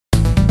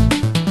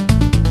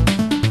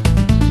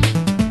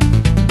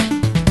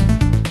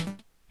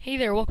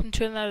there, welcome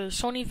to another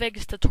Sony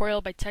Vegas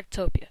tutorial by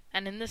Techtopia.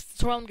 And in this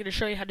tutorial I'm going to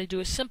show you how to do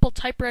a simple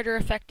typewriter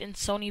effect in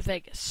Sony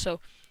Vegas. So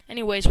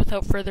anyways,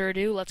 without further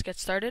ado, let's get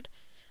started.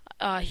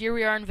 Here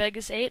we are in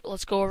Vegas 8.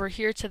 Let's go over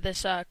here to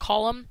this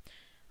column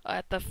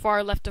at the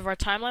far left of our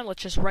timeline.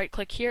 Let's just right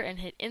click here and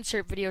hit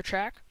insert video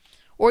track.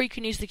 Or you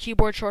can use the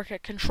keyboard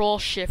shortcut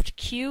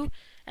Control-Shift-Q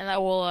and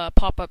that will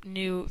pop up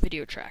new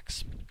video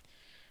tracks.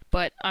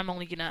 But I'm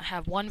only going to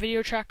have one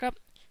video track up,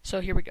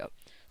 so here we go.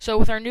 So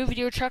with our new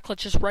video track,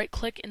 let's just right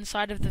click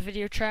inside of the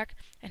video track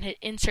and hit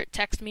insert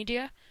text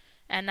media,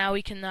 and now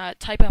we can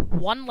type up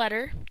one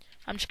letter.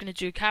 I'm just going to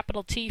do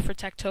capital T for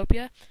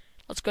Techtopia.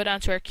 Let's go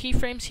down to our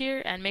keyframes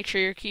here and make sure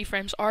your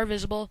keyframes are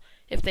visible.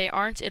 If they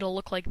aren't, it'll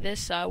look like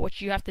this. What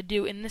you have to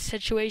do in this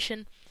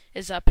situation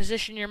is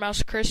position your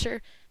mouse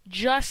cursor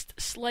just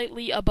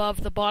slightly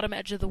above the bottom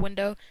edge of the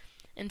window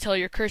until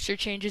your cursor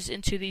changes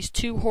into these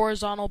two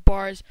horizontal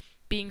bars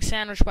being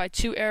sandwiched by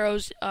two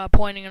arrows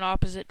pointing in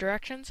opposite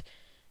directions.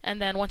 And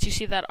then once you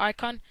see that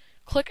icon,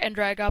 click and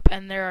drag up,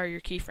 and there are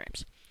your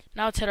keyframes.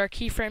 Now let's hit our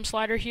keyframe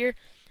slider here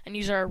and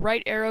use our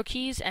right arrow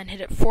keys and hit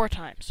it 4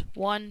 times.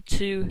 1,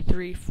 2,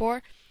 3,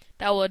 4.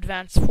 That will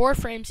advance 4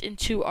 frames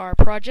into our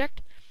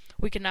project.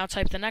 We can now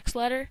type the next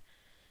letter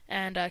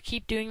and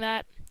keep doing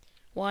that.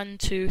 1,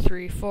 2,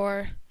 3,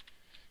 4.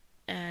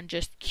 And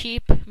just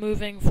keep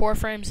moving 4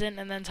 frames in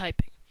and then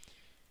typing.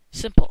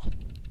 Simple.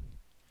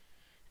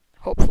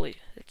 Hopefully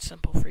it's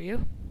simple for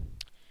you.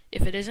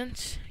 If it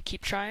isn't,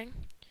 keep trying,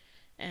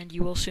 and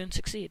you will soon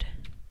succeed.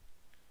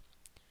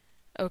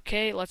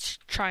 Okay, let's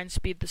try and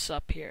speed this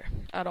up here.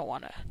 I don't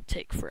want to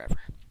take forever.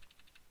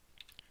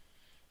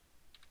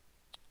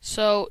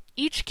 So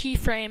each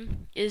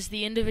keyframe is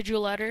the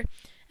individual letter,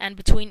 and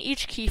between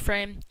each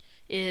keyframe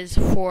is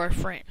 4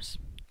 frames.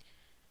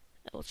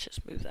 Let's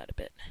just move that a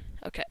bit.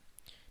 Okay,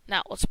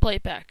 now let's play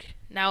it back.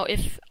 Now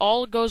if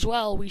all goes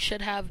well, we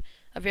should have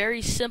a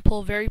very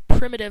simple, very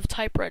primitive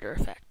typewriter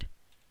effect.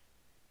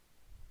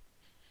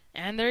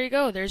 And there you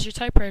go, there's your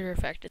typewriter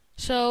effect.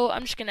 So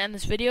I'm just going to end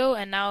this video,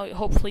 and now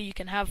hopefully you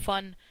can have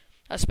fun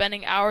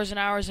spending hours and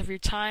hours of your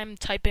time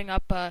typing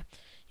up the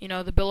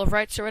Bill of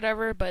Rights or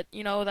whatever, but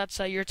that's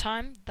your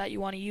time that you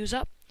want to use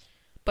up.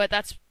 But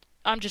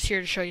I'm just here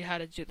to show you how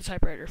to do the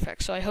typewriter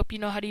effect. So I hope you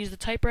know how to use the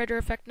typewriter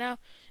effect now.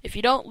 If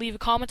you don't, leave a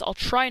comment. I'll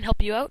try and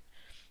help you out,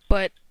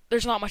 but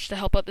there's not much to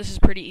help out. This is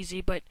pretty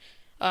easy, but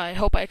I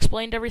hope I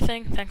explained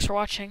everything. Thanks for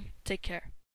watching. Take care.